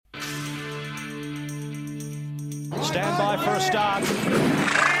Stand by for a start.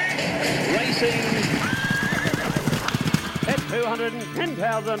 Racing at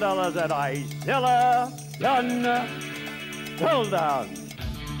 $210,000 at Isilla. Done. Well done.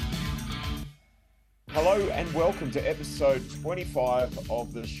 Hello and welcome to episode 25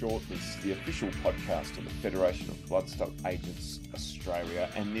 of the Shortlist, the official podcast of the Federation of Bloodstock Agents Australia.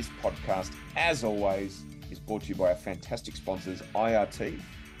 And this podcast, as always, is brought to you by our fantastic sponsors, IRT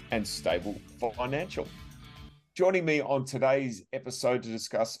and Stable Financial. Joining me on today's episode to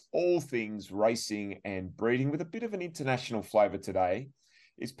discuss all things racing and breeding with a bit of an international flavour today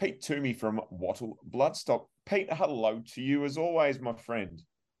is Pete Twomey from Wattle Bloodstock. Pete, hello to you as always, my friend.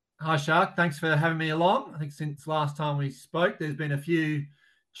 Hi, Shark. Thanks for having me along. I think since last time we spoke, there's been a few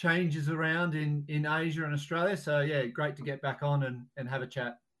changes around in Asia and Australia. So, yeah, great to get back on and have a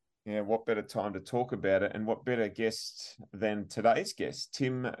chat. Yeah, what better time to talk about it, and what better guest than today's guest,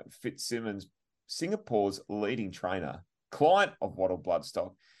 Tim Fitzsimmons, Singapore's leading trainer, client of Wattle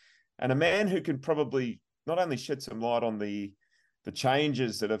Bloodstock, and a man who can probably not only shed some light on the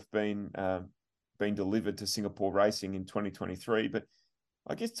changes that have been delivered to Singapore racing in 2023, but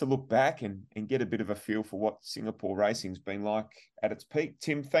I guess to look back and get a bit of a feel for what Singapore racing's been like at its peak.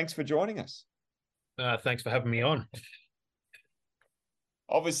 Tim, thanks for joining us. Thanks for having me on.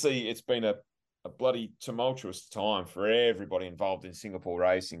 Obviously, it's been a bloody tumultuous time for everybody involved in Singapore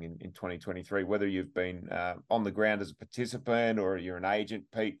racing in 2023, whether you've been on the ground as a participant or you're an agent,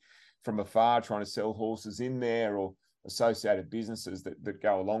 Pete, from afar trying to sell horses in there, or associated businesses that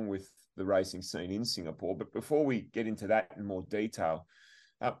go along with the racing scene in Singapore. But before we get into that in more detail,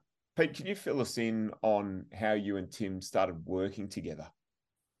 Pete, can you fill us in on how you and Tim started working together?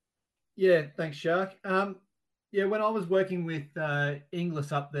 Yeah, thanks, Shark. Yeah, when I was working with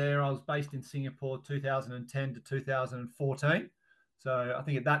Inglis up there, I was based in Singapore 2010 to 2014. So I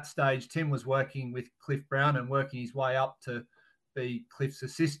think at that stage, Tim was working with Cliff Brown and working his way up to be Cliff's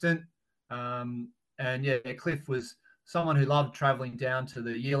assistant. And yeah, Cliff was someone who loved traveling down to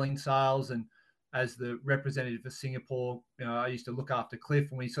the yearling sales. And as the representative for Singapore, I used to look after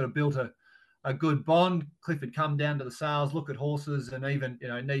Cliff, and we sort of built a good bond. Cliff would come down to the sales, look at horses, and even,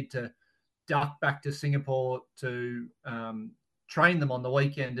 need to duck back to Singapore to train them on the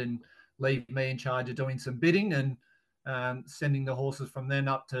weekend and leave me in charge of doing some bidding and sending the horses from then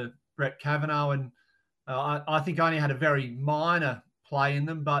up to Brett Kavanaugh. And I think I only had a very minor play in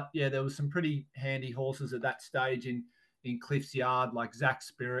them, but yeah, there was some pretty handy horses at that stage in Cliff's yard, like Zach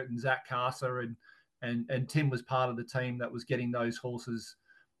Spirit and Zach Carser, and Tim was part of the team that was getting those horses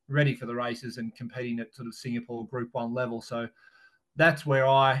ready for the races and competing at sort of Singapore Group 1 level. So that's where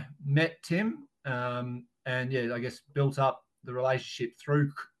I met Tim, and yeah, I guess built up the relationship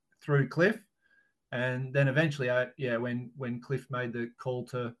through Cliff, and then eventually, when Cliff made the call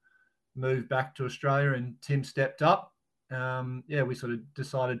to move back to Australia and Tim stepped up, we sort of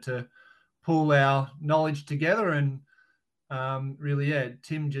decided to pool our knowledge together and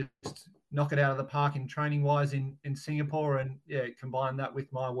Tim just knock it out of the park in training wise in Singapore, and combine that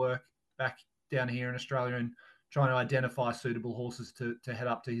with my work back down here in Australia and trying to identify suitable horses to head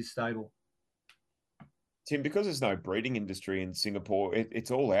up to his stable. Tim, because there's no breeding industry in Singapore,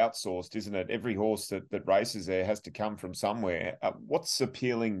 it's all outsourced, isn't it? Every horse that races there has to come from somewhere. What's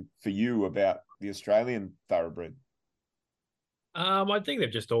appealing for you about the Australian thoroughbred? I think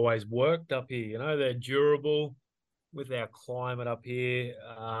they've just always worked up here. They're durable with our climate up here.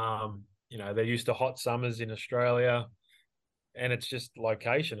 They're used to hot summers in Australia. And it's just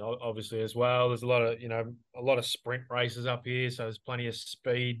location, obviously, as well. There's a lot of sprint races up here, so there's plenty of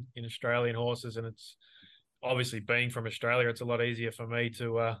speed in Australian horses. And it's obviously, being from Australia, it's a lot easier for me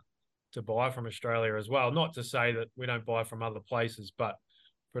to buy from Australia as well. Not to say that we don't buy from other places, but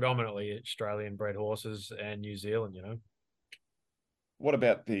predominantly Australian-bred horses and New Zealand. What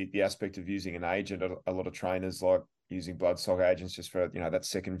about the aspect of using an agent? A lot of trainers like using bloodstock agents just for, that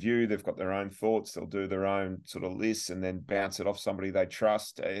second view. They've got their own thoughts. They'll do their own sort of lists and then bounce it off somebody they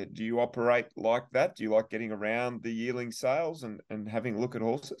trust. Do you operate like that? Do you like getting around the yearling sales and having a look at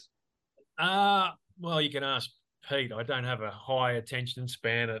horses? Well, you can ask Pete. I don't have a high attention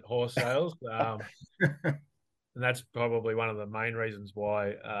span at horse sales. And that's probably one of the main reasons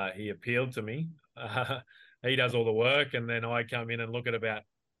why he appealed to me. He does all the work, and then I come in and look at about,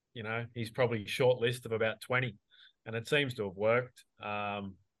 he's probably shortlist of about 20. And it seems to have worked.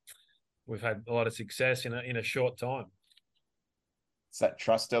 We've had a lot of success in a short time. It's that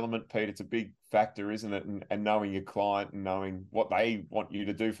trust element, Pete. It's a big factor, isn't it? And knowing your client and knowing what they want you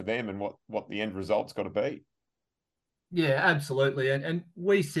to do for them and what the end result's got to be. Yeah, absolutely. And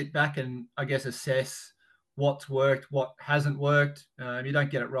we sit back and, I guess, assess what's worked, what hasn't worked. You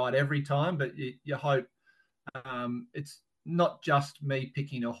don't get it right every time, but you hope It's not just me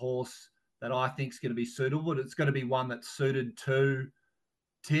picking a horse that I think is going to be suitable, but it's going to be one that's suited to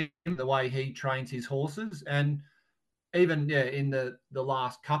Tim, the way he trains his horses. And even in the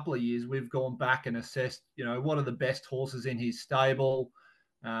last couple of years, we've gone back and assessed, what are the best horses in his stable?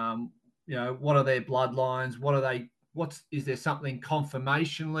 What are their bloodlines? Is there something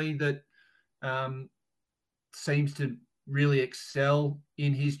conformationally that seems to really excel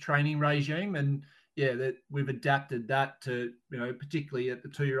in his training regime? And that we've adapted that to, particularly at the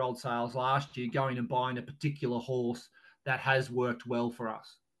 2-year-old sales last year, going and buying a particular horse that has worked well for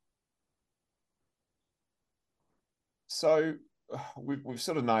us. So we've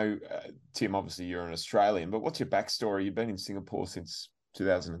sort of know, Tim, obviously you're an Australian, but what's your backstory? You've been in Singapore since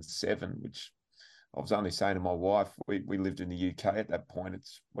 2007, which I was only saying to my wife, we lived in the UK at that point.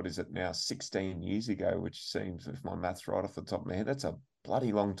 It's, what is it now, 16 years ago, which seems, if my math's right off the top of my head, that's a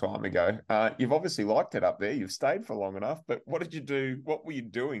bloody long time ago. You've obviously liked it up there. You've stayed for long enough, but what did you do? What were you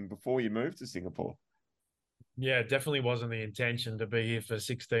doing before you moved to Singapore? Yeah, it definitely wasn't the intention to be here for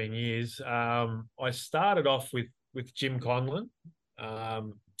 16 years. I started off with Jim Conlon,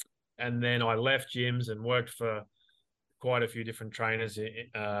 and then I left Jim's and worked for quite a few different trainers.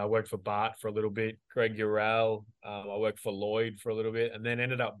 I worked for Bart for a little bit, Greg Urell. I worked for Lloyd for a little bit, and then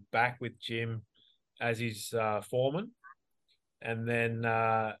ended up back with Jim as his foreman. And then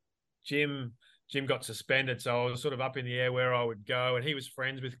Jim got suspended, so I was sort of up in the air where I would go. And he was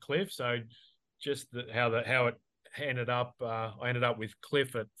friends with Cliff, so just how it ended up, I ended up with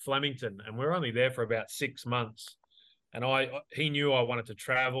Cliff at Flemington, and we were only there for about 6 months. And he knew I wanted to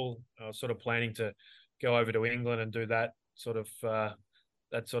travel. I was sort of planning to go over to England and do that sort of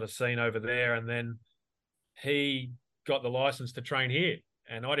scene over there. And then he got the license to train here,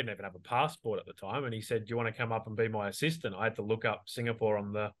 and I didn't even have a passport at the time. And he said, "Do you want to come up and be my assistant?" I had to look up Singapore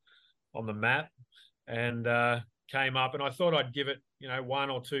on the map, and came up. And I thought I'd give it 1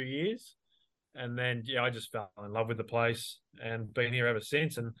 or 2 years, and then I just fell in love with the place and been here ever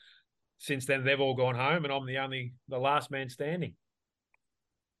since. And since then, they've all gone home, and I'm the last man standing.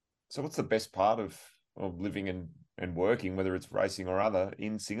 So what's the best part of living and working, whether it's racing or other,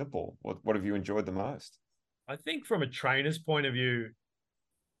 in Singapore? What have you enjoyed the most? I think from a trainer's point of view,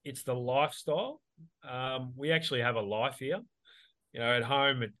 it's the lifestyle. We actually have a life here. At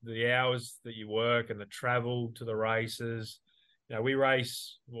home, the hours that you work and the travel to the races. We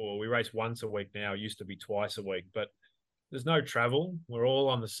race once a week now. It used to be twice a week, but there's no travel. We're all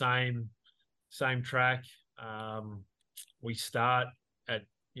on the same track. We start at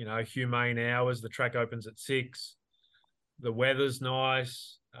humane hours. The track opens at 6. The weather's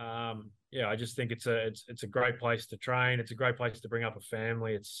nice. I just think it's a great place to train. It's a great place to bring up a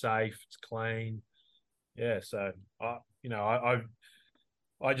family. It's safe. It's clean. Yeah. So I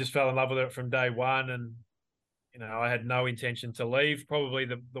just fell in love with it from day one, and I had no intention to leave. Probably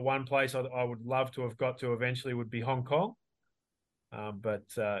the one place I would love to have got to eventually would be Hong Kong. But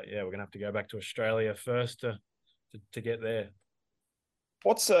we're going to have to go back to Australia first to get there.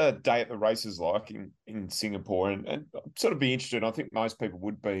 What's a day at the races like in Singapore? And sort of be interested, I think most people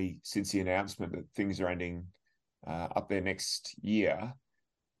would be, since the announcement that things are ending up there next year.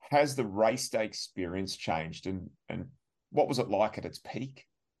 Has the race day experience changed, and what was it like at its peak?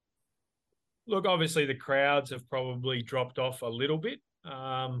 Look, obviously the crowds have probably dropped off a little bit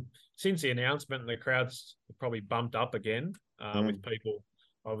since the announcement. The crowds have probably bumped up again with people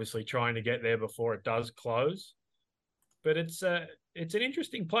obviously trying to get there before it does close. But it's an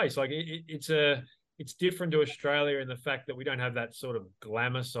interesting place. Like it's different to Australia in the fact that we don't have that sort of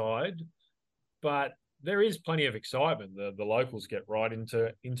glamour side, but there is plenty of excitement. The locals get right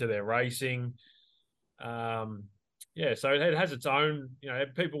into their racing. So it has its own,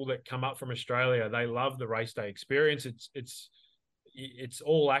 people that come up from Australia, they love the race day experience. It's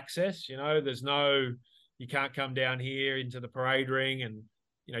all access, you can't come down here into the parade ring, and,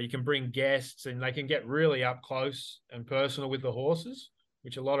 you can bring guests and they can get really up close and personal with the horses,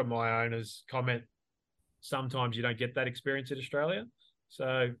 which a lot of my owners comment sometimes you don't get that experience in Australia.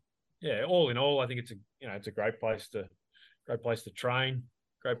 So all in all, I think it's a great place to train,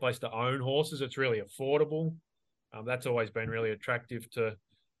 great place to own horses. It's really affordable. That's always been really attractive to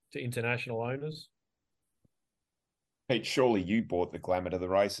international owners. Pete, surely you brought the glamour to the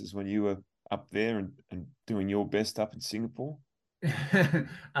races when you were up there and doing your best up in Singapore?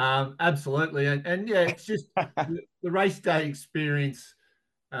 Absolutely. And it's just the race day experience.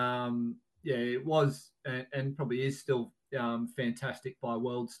 It was and probably is still fantastic by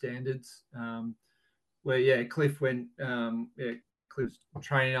world standards. Where Cliff went, Cliff's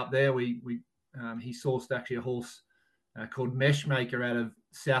training up there. He sourced actually a horse called Meshmaker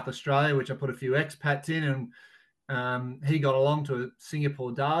South Australia, which I put a few expats in, and he got along to a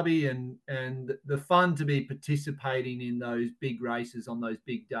Singapore Derby, and the fun to be participating in those big races on those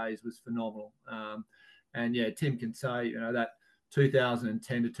big days was phenomenal. And yeah, Tim can say, that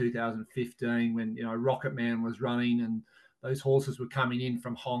 2010 to 2015 when, Rocket Man was running and those horses were coming in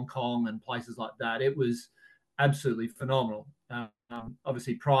from Hong Kong and places like that. It was absolutely phenomenal.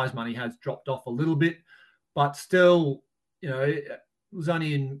 Obviously, prize money has dropped off a little bit, but still, it was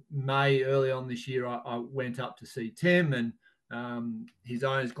only in May early on this year I went up to see Tim, and his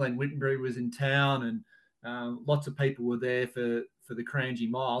owners, Glenn Whittenbury, was in town, and lots of people were there for the Cranji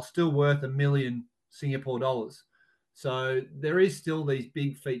Mile, still worth $1 million Singapore dollars. So there is still these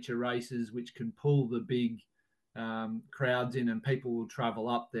big feature races which can pull the big crowds in, and people will travel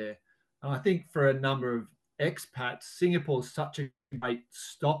up there. And I think for a number of expats, Singapore is such a great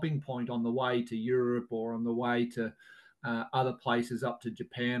stopping point on the way to Europe or on the way to other places up to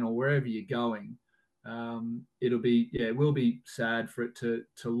Japan or wherever you're going. It will be sad for it to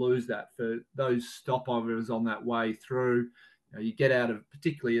lose that, for those stopovers on that way through. You get out of,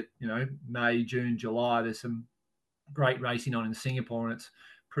 particularly at May, June, July, there's some great racing on in Singapore, and it's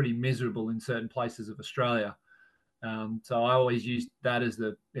pretty miserable in certain places of Australia. So I always use that as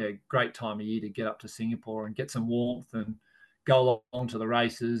the great time of year to get up to Singapore and get some warmth and go along to the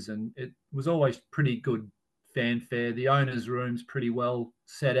races. And it was always pretty good fanfare. The owners' room's pretty well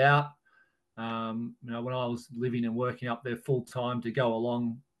set out. When I was living and working up there full time, to go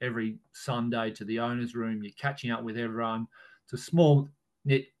along every Sunday to the owners' room, you're catching up with everyone. It's a small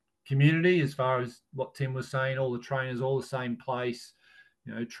knit community, as far as what Tim was saying. All the trainers, all the same place.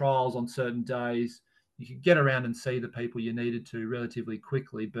 Trials on certain days. You could get around and see the people you needed to relatively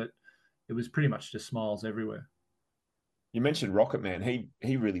quickly, but it was pretty much just smiles everywhere. You mentioned Rocket Man.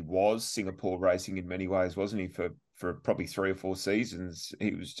 He really was Singapore racing in many ways, wasn't he? For probably 3 or 4 seasons,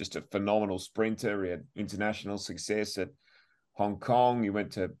 he was just a phenomenal sprinter. He had international success at Hong Kong. He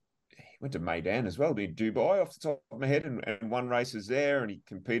went to Meydan as well, in Dubai, off the top of my head, and won races there. And he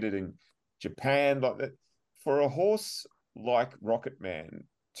competed in Japan. Like that, for a horse like Rocket Man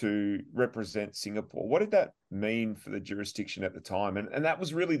to represent Singapore, what did that mean for the jurisdiction at the time? And that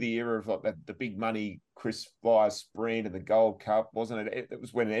was really the era of like the big money Chris Flyer sprint and the Gold Cup, wasn't it? It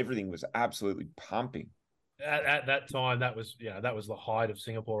was when everything was absolutely pumping. At that time, that was the height of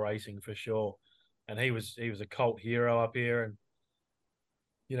Singapore racing for sure. And he was a cult hero up here. And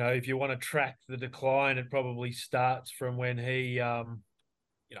if you want to track the decline, it probably starts from when he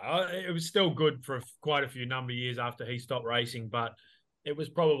it was still good for quite a few number of years after he stopped racing, but it was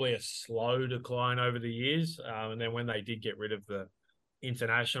probably a slow decline over the years. And then when they did get rid of the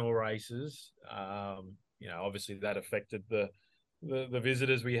international races, obviously that affected the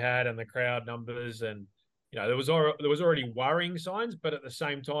visitors we had and the crowd numbers. And, there was already worrying signs, but at the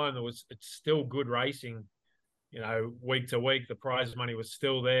same time, it's still good racing, week to week. The prize money was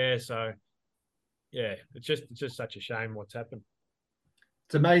still there. So, yeah, it's just such a shame what's happened.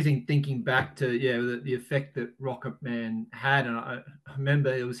 It's amazing thinking back to the effect that Rocket Man had, and I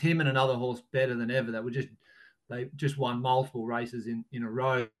remember it was him and another horse, Better Than Ever, that they just won multiple races in a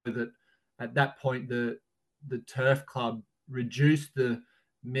row. That at that point the Turf Club reduced the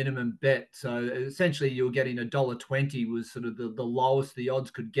minimum bet, so essentially you were getting $1.20 was sort of the lowest the odds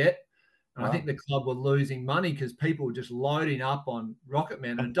could get. And wow. I think the club were losing money because people were just loading up on Rocket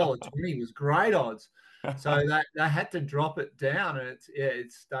Man, and $1.20 was great odds. So they had to drop it down, and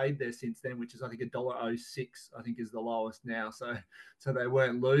it's stayed there since then, which is I think $1.06. I think is the lowest now. So they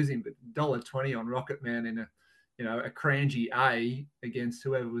weren't losing, but $1.20 on Rocket Man in a Cranji A against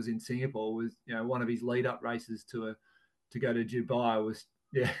whoever was in Singapore was one of his lead up races to go to Dubai was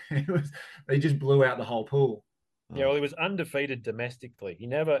it was, they just blew out the whole pool. Yeah, well, he was undefeated domestically. He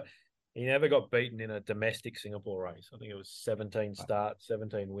never got beaten in a domestic Singapore race. I think it was 17 starts,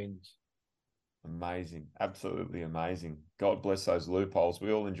 17 wins. Amazing. Absolutely amazing. God bless those loopholes.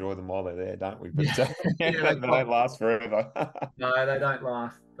 We all enjoy them while they're there, don't we? But they don't last forever. No, they don't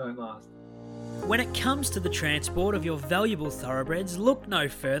last. Don't last. When it comes to the transport of your valuable thoroughbreds, look no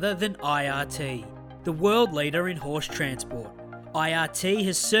further than IRT, the world leader in horse transport. IRT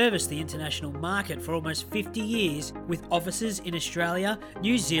has serviced the international market for almost 50 years with offices in Australia,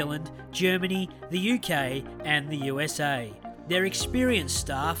 New Zealand, Germany, the UK and the USA. Their experienced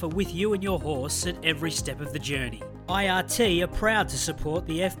staff are with you and your horse at every step of the journey. IRT are proud to support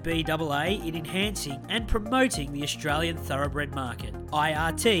the FBAA in enhancing and promoting the Australian thoroughbred market.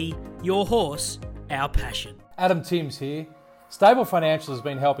 IRT, your horse, our passion. Adam Timms here. Stable Financial has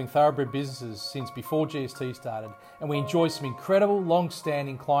been helping thoroughbred businesses since before GST started, and we enjoy some incredible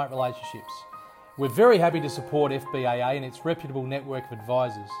long-standing client relationships. We're very happy to support FBAA and its reputable network of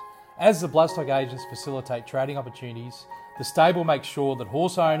advisors. As the Bloodstock agents facilitate trading opportunities, the stable makes sure that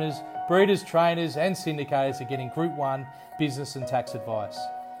horse owners, breeders, trainers and syndicators are getting Group 1 business and tax advice.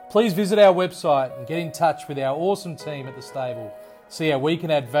 Please visit our website and get in touch with our awesome team at the stable. See how we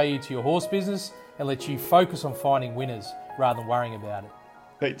can add value to your horse business and let you focus on finding winners rather than worrying about it.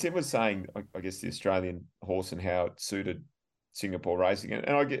 Pete, Tim was saying, I guess, the Australian horse and how it suited Singapore racing.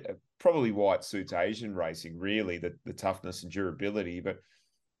 And I get probably why it suits Asian racing, really, the toughness and durability. But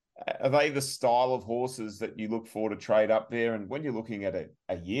are they the style of horses that you look for to trade up there? And when you're looking at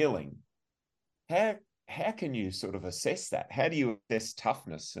a yearling, how can you sort of assess that? How do you assess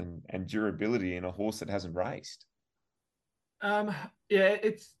toughness and durability in a horse that hasn't raced?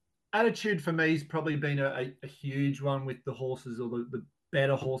 It's attitude for me has probably been a huge one with the horses or the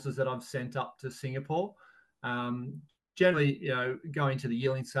better horses that I've sent up to Singapore. Generally, going to the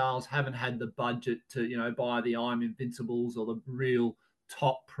yearling sales, haven't had the budget to, buy the I'm Invincibles or the real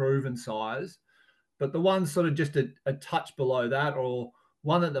top proven size. But the ones sort of just a touch below that, or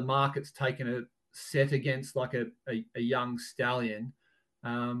one that the market's taken a set against, like a young stallion,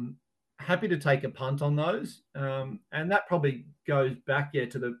 happy to take a punt on those. And that probably goes back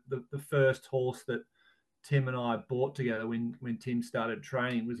to the first horse that Tim and I bought together when Tim started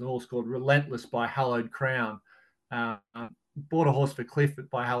training. Was a horse called Relentless by Hallowed Crown. Bought a horse for Cliff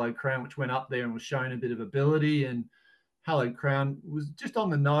by Hallowed Crown, which went up there and was showing a bit of ability. And Hallowed Crown was just on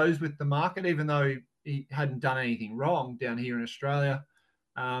the nose with the market, even though he hadn't done anything wrong down here in Australia.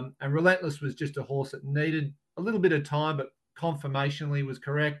 And Relentless was just a horse that needed a little bit of time, but conformationally was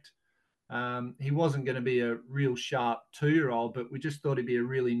correct. He wasn't going to be a real sharp 2-year-old, but we just thought he'd be a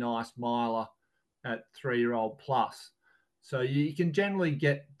really nice miler at 3-year-old plus. So you can generally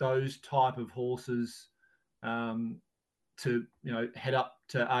get those type of horses to head up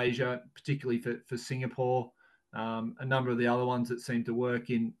to Asia, particularly for Singapore. A number of the other ones that seem to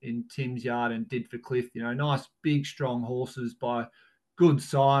work in Tim's yard and did for Cliff, nice big strong horses by good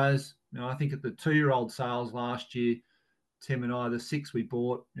size. I think at the 2-year-old sales last year, Tim and I, the 6 we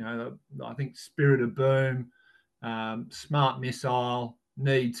bought, I think Spirit of Boom, Smart Missile,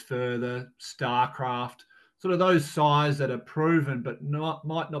 Needs Further, Starcraft, sort of those size that are proven but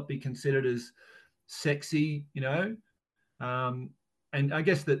might not be considered as sexy, and I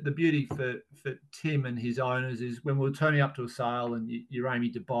guess that the beauty for Tim and his owners is when we're turning up to a sale and you're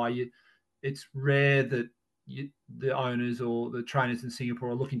aiming to buy, it's rare that the owners or the trainers in Singapore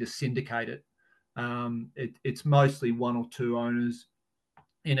are looking to syndicate it. It's mostly 1 or 2 owners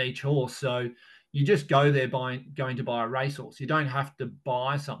in each horse. So you just go there going to buy a racehorse. You don't have to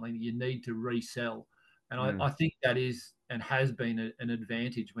buy something that you need to resell. And I think that is and has been an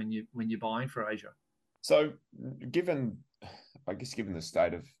advantage when you're buying for Asia. So given the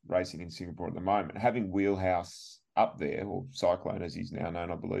state of racing in Singapore at the moment, having Wheelhouse up there, or Cyclone as he's now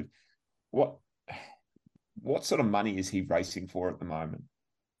known, I believe, what sort of money is he racing for at the moment?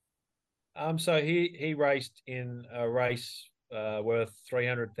 So he raced in a race worth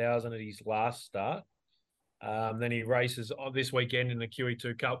 300,000 at his last start. Then he races this weekend in the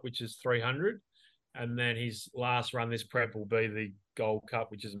QE2 Cup, which is 300, and then his last run this prep will be the Gold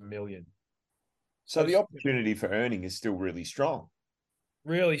Cup, which is $1 million. So the opportunity for earning is still really strong.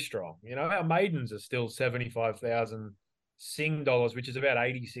 Really strong. Our maidens are still 75,000 Sing dollars, which is about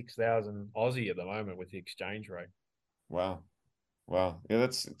 86,000 Aussie at the moment with the exchange rate. Wow. Yeah,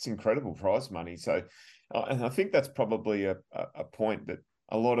 it's incredible prize money. So, and I think that's probably a point that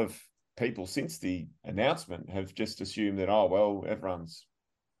a lot of people since the announcement have just assumed that, everyone's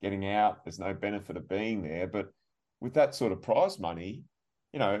getting out. There's no benefit of being there. But with that sort of prize money,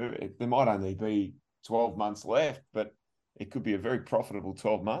 there might only be 12 months left, but it could be a very profitable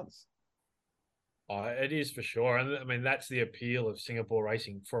 12 months. It is for sure. And I mean, that's the appeal of Singapore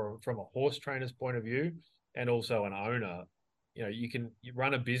racing from a horse trainer's point of view and also an owner. You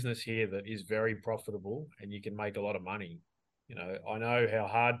run a business here that is very profitable and you can make a lot of money. I know how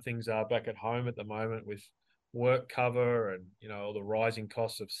hard things are back at home at the moment with work cover and, all the rising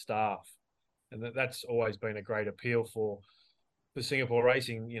costs of staff. And that's always been a great appeal for Singapore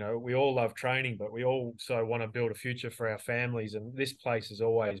racing. We all love training, but we also want to build a future for our families. And this place has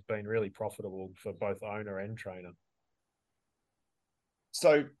always been really profitable for both owner and trainer.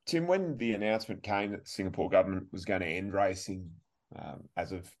 So, Tim, when the announcement came that the Singapore government was going to end racing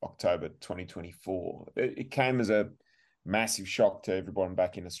as of October 2024, it came as a massive shock to everyone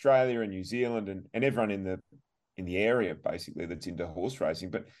back in Australia and New Zealand and everyone in the area, basically, that's into horse racing.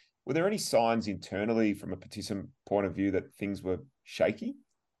 But were there any signs internally from a participant point of view that things were shaky?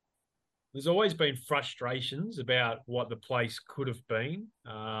 There's always been frustrations about what the place could have been.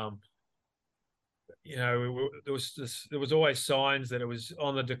 there was always signs that it was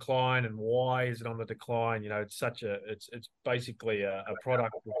on the decline, and why is it on the decline? It's basically a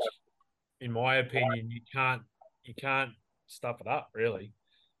product which, in my opinion, you can't stuff it up really.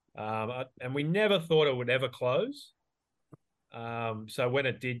 And we never thought it would ever close. So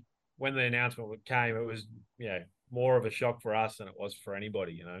when the announcement came, it was more of a shock for us than it was for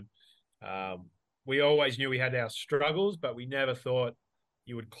anybody. We always knew we had our struggles, but we never thought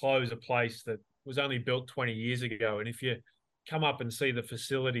you would close a place that was only built 20 years ago. And if you come up and see the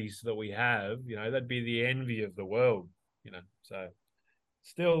facilities that we have, that'd be the envy of the world. So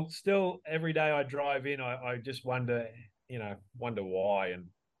still every day I drive in, I just wonder why and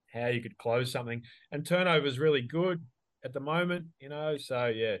how you could close something. And turnover is really good at the moment, so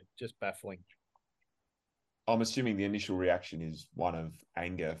yeah, just baffling. I'm assuming the initial reaction is one of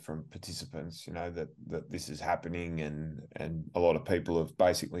anger from participants, that this is happening, and a lot of people have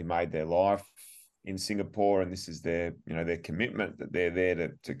basically made their life in Singapore, and this is their commitment, that they're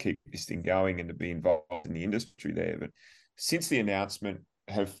there to keep this thing going and to be involved in the industry there. But since the announcement,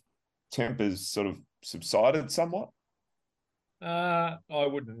 have tempers sort of subsided somewhat? I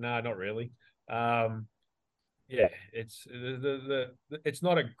wouldn't. No, not really. It's it's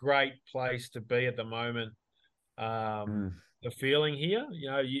not a great place to be at the moment. The feeling here,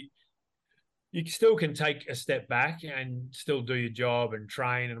 you still can take a step back and still do your job and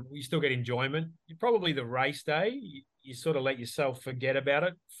train, and you still get enjoyment. Probably the race day, you sort of let yourself forget about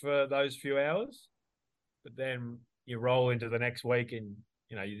it for those few hours, but then you roll into the next week, and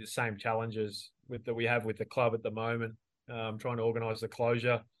the same challenges that we have with the club at the moment. Trying to organise the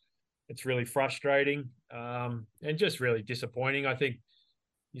closure, it's really frustrating and just really disappointing. I think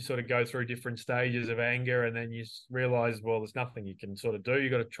you sort of go through different stages of anger, and then you realise, well, there's nothing you can sort of do.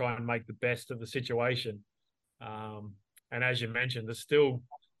 You've got to try and make the best of the situation. And as you mentioned, there's still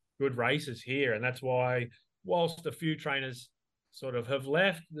good races here, and that's why, whilst a few trainers sort of have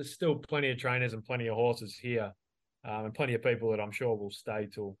left, there's still plenty of trainers and plenty of horses here, and plenty of people that I'm sure will stay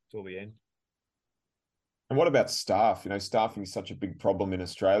till the end. And what about staff? Staffing is such a big problem in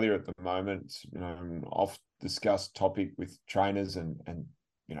Australia at the moment. An oft discussed topic with trainers and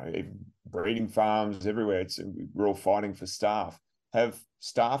even breeding farms everywhere. We're all fighting for staff. Have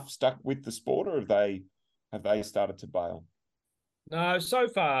staff stuck with the sport, or have they started to bail? No, so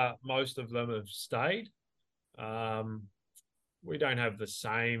far most of them have stayed. We don't have the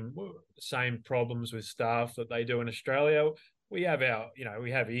same problems with staff that they do in Australia. We have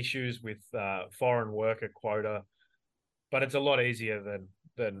we have issues with foreign worker quota, but it's a lot easier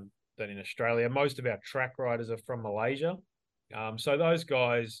than in Australia. Most of our track riders are from Malaysia. So those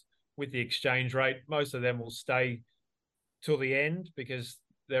guys, with the exchange rate, most of them will stay till the end because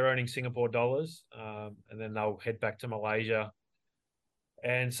they're earning Singapore dollars, and then they'll head back to Malaysia.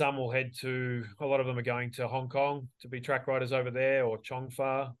 And some will a lot of them are going to Hong Kong to be track riders over there, or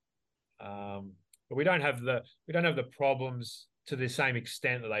Chongfa. But we don't have the problems to the same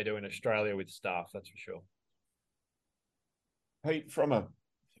extent that they do in Australia with staff. That's for sure. Pete, from a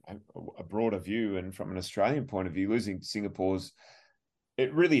broader view and from an Australian point of view, losing Singapore's,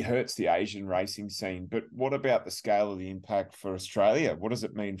 it really hurts the Asian racing scene. But what about the scale of the impact for Australia? What does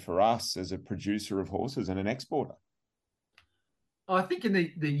it mean for us as a producer of horses and an exporter? I think in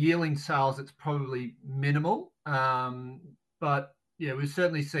the yearling sales, it's probably minimal. But yeah, we've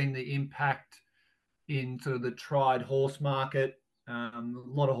certainly seen the impact in sort of the tried horse market. A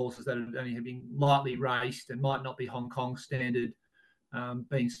lot of horses that only have been lightly raced and might not be Hong Kong standard,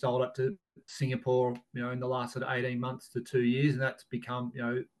 being sold up to Singapore, in the last sort of 18 months to 2 years. And that's become,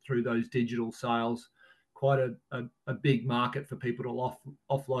 through those digital sales, quite a big market for people to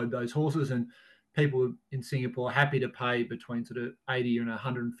offload those horses. And people in Singapore are happy to pay between sort of 80 and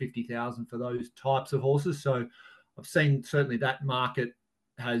 150,000 for those types of horses. So I've seen certainly that market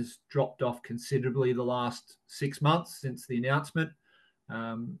has dropped off considerably the last 6 months since the announcement.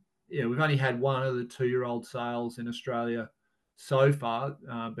 We've only had one of the 2-year-old sales in Australia so far,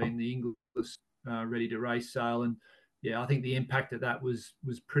 being the English ready to race sale. And I think the impact of that was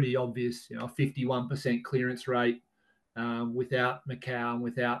pretty obvious. A 51% clearance rate without Macau and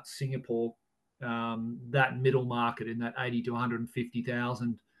without Singapore. That middle market in that 80 to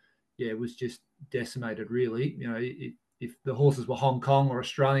 150,000, was just decimated really. If the horses were Hong Kong or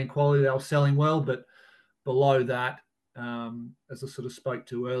Australian quality, they were selling well, but below that, as I sort of spoke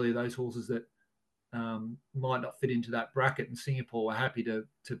to earlier, those horses that might not fit into that bracket in Singapore were happy to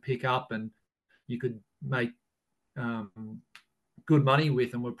pick up, and you could make good money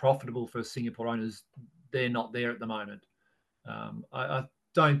with and were profitable for Singapore owners. They're not there at the moment. I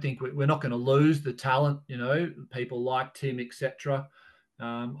don't think we're not going to lose the talent, people like Tim, etc.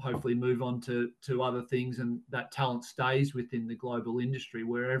 hopefully move on to other things, and that talent stays within the global industry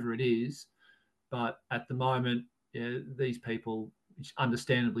wherever it is. But at the moment, these people,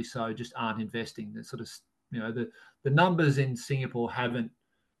 understandably so, just aren't investing. The sort of, the numbers in Singapore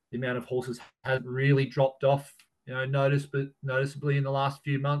the amount of horses hasn't really dropped off, noticeably in the last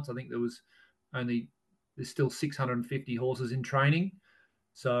few months. I think there's still 650 horses in training.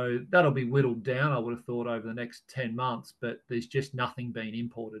 So that'll be whittled down, I would have thought, over the next 10 months, but there's just nothing being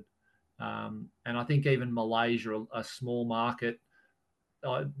imported. And I think even Malaysia, a small market,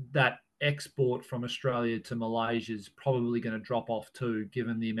 that export from Australia to Malaysia is probably going to drop off too,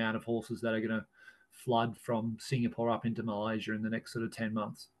 given the amount of horses that are going to flood from Singapore up into Malaysia in the next sort of 10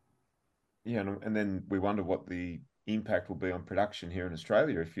 months. Yeah, and then we wonder what the impact will be on production here in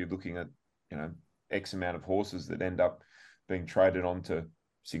Australia if you're looking at, X amount of horses that end up being traded onto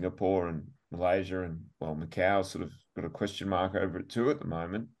Singapore and Malaysia, and Macau sort of got a question mark over it too at the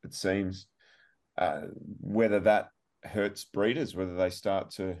moment. It seems whether that hurts breeders, whether they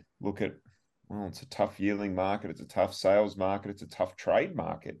start to look at, it's a tough yearling market, it's a tough sales market, it's a tough trade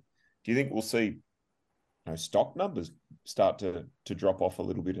market. Do you think we'll see stock numbers start to drop off a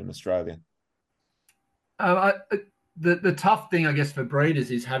little bit in Australia? The tough thing, I guess, for breeders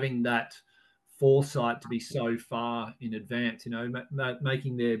is having that foresight to be so far in advance,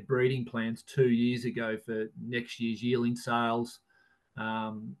 making their breeding plans 2 years ago for next year's yearling sales,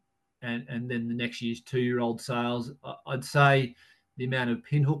 and then the next year's 2-year-old sales. I'd say the amount of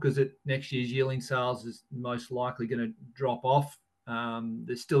pinhookers at next year's yearling sales is most likely going to drop off.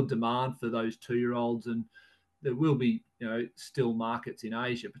 There's still demand for those 2-year-olds, and there will be, still markets in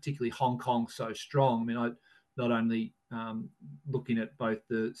Asia, particularly Hong Kong, so strong. I mean, I not only looking at both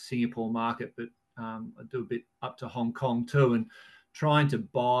the Singapore market, but I do a bit up to Hong Kong too, and trying to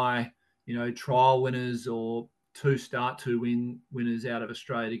buy, trial winners or 2 start 2 win winners out of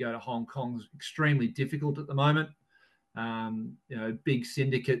Australia to go to Hong Kong is extremely difficult at the moment. Big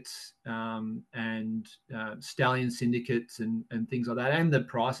syndicates and stallion syndicates and things like that, and the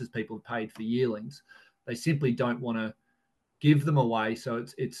prices people have paid for yearlings, they simply don't want to give them away. So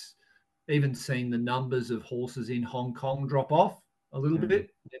it's even seen the numbers of horses in Hong Kong drop off a little bit.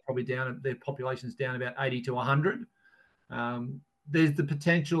 They're probably down, their population's down about 80 to 100. There's the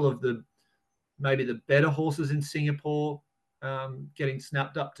potential of maybe the better horses in Singapore getting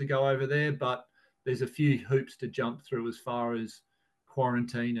snapped up to go over there, but there's a few hoops to jump through as far as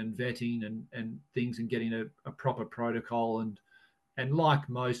quarantine and vetting and things, and getting a proper protocol. And like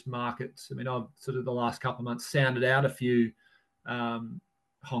most markets, I mean, I've sort of the last couple of months sounded out a few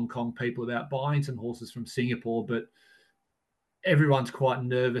Hong Kong people about buying some horses from Singapore, but everyone's quite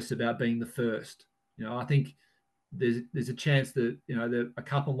nervous about being the first. I think there's a chance that, a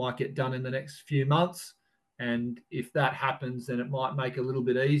couple might get done in the next few months. And if that happens, then it might make it a little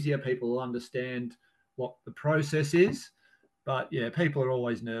bit easier. People will understand what the process is. But yeah, people are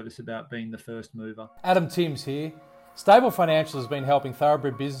always nervous about being the first mover. Adam Timms here. Stable Financial has been helping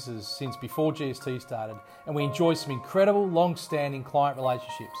thoroughbred businesses since before GST started, and we enjoy some incredible long-standing client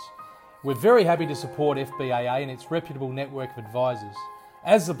relationships. We're very happy to support FBAA and its reputable network of advisors.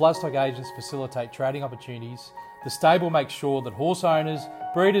 As the Bloodstock agents facilitate trading opportunities, the stable makes sure that horse owners,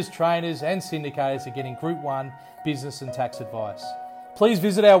 breeders, trainers and syndicators are getting Group 1 business and tax advice. Please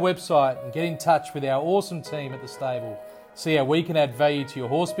visit our website and get in touch with our awesome team at the stable. See how we can add value to your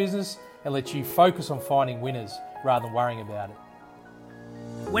horse business and let you focus on finding winners rather than worrying about it.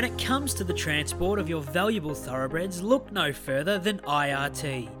 When it comes to the transport of your valuable thoroughbreds, look no further than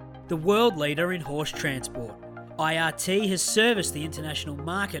IRT, the world leader in horse transport. IRT has serviced the international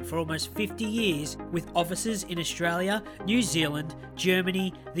market for almost 50 years with offices in Australia, New Zealand,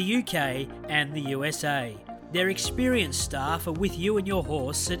 Germany, the UK and the USA. Their experienced staff are with you and your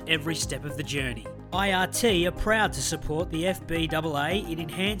horse at every step of the journey. IRT are proud to support the FBAA in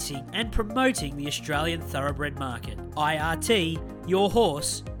enhancing and promoting the Australian thoroughbred market. IRT, your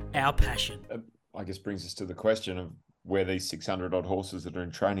horse, our passion. I guess brings us to the question of where these 600 odd horses that are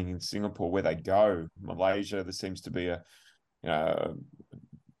in training in Singapore, where they go. Malaysia, there seems to be a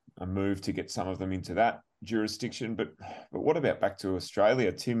move to get some of them into that jurisdiction. But what about back to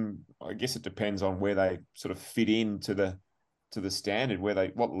Australia, Tim? I guess it depends on where they sort of fit into the standard,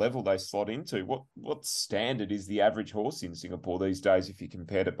 what level they slot into. What standard is the average horse in Singapore these days if you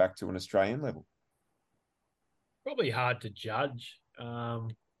compared it back to an Australian level? Probably hard to judge.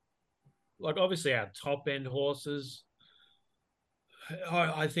 Like obviously our top end horses,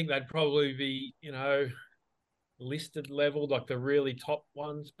 I think they'd probably be, listed level, like the really top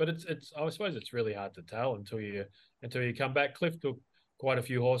ones. But it's I suppose it's really hard to tell until you come back. Cliff took quite a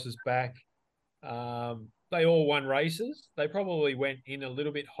few horses back They all won races. They probably went in a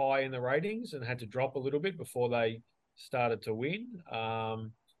little bit high in the ratings and had to drop a little bit before they started to win.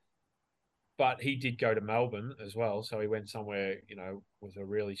 But he did go to Melbourne as well. So he went somewhere, with a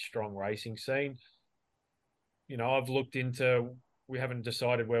really strong racing scene. I've looked into, we haven't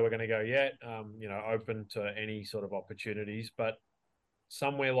decided where we're going to go yet, open to any sort of opportunities, but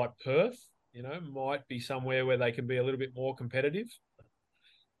somewhere like Perth, might be somewhere where they can be a little bit more competitive.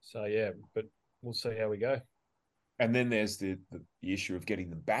 So, yeah, but we'll see how we go. And then there's the issue of getting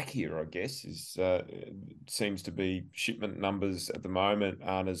them back here, I guess, seems to be shipment numbers at the moment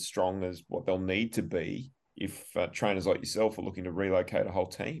aren't as strong as what they'll need to be if trainers like yourself are looking to relocate a whole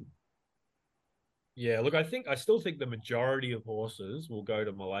team. Yeah, look, I still think the majority of horses will go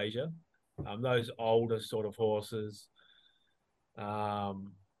to Malaysia. Those older sort of horses, that's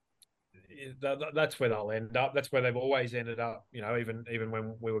where they'll end up. That's where they've always ended up, even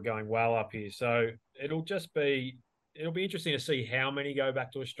when we were going well up here. So it'll be interesting to see how many go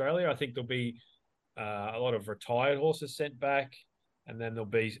back to Australia. I think there'll be a lot of retired horses sent back, and then there'll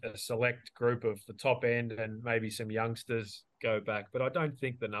be a select group of the top end and maybe some youngsters go back. But I don't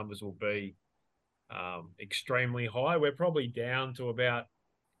think the numbers will be extremely high. We're probably down to about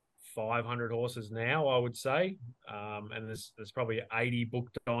 500 horses now, I would say, and there's probably 80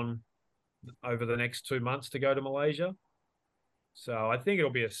 booked on over the next 2 months to go to Malaysia. So I think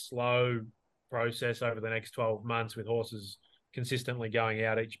it'll be a slow process over the next 12 months with horses consistently going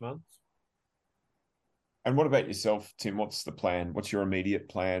out each month. And what about yourself, Tim? What's the plan? What's your immediate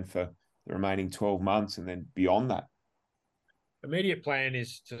plan for the remaining 12 months and then beyond that? Immediate plan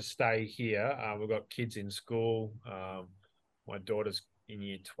is to stay here. We've got kids in school. My daughter's in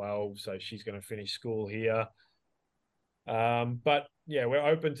year 12, so she's going to finish school here. But yeah, we're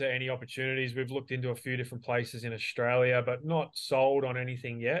open to any opportunities. We've looked into a few different places in Australia, but not sold on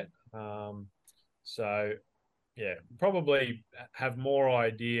anything yet. So yeah, probably have more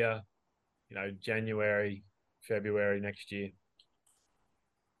idea, January, February next year.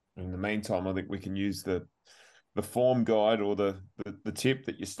 In the meantime, I think we can use the form guide or the tip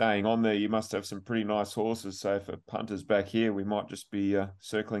that you're staying on there. You must have some pretty nice horses. So if a punter's back here, we might just be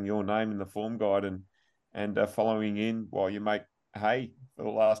circling your name in the form guide and following in while you make hay for the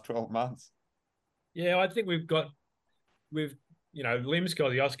last 12 months. Yeah, I think Limbs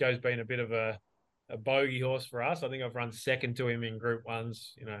Kosciuszko's been a bit of a bogey horse for us. I think I've run second to him in Group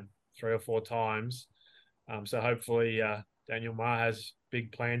 1s, 3 or 4 times. So hopefully Daniel Maher has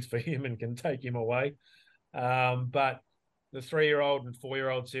big plans for him and can take him away. But the 3-year-old and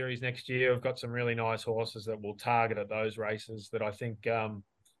 4-year-old series next year, we've got some really nice horses that we'll target at those races that I think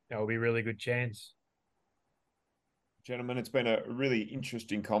will be a really good chance. Gentlemen, it's been a really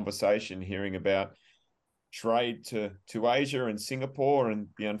interesting conversation hearing about trade to Asia and Singapore and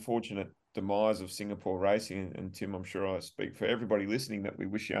the unfortunate demise of Singapore racing. And Tim, I'm sure I speak for everybody listening that we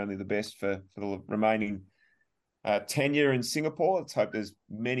wish you only the best for the remaining tenure in Singapore. Let's hope there's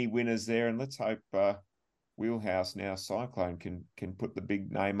many winners there, and let's hope Wheelhouse, now Cyclone, can put the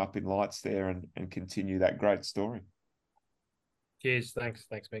big name up in lights there and continue that great story. Cheers. Thanks,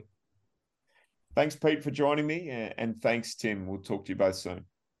 Mick. Thanks, Pete, for joining me, and thanks, Tim. We'll talk to you both soon.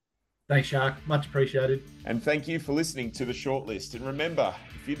 Thanks, Shark. Much appreciated. And thank you for listening to The Shortlist. And remember,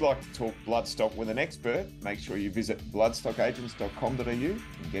 if you'd like to talk bloodstock with an expert, make sure you visit bloodstockagents.com.au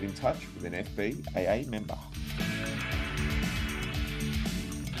and get in touch with an FBAA member.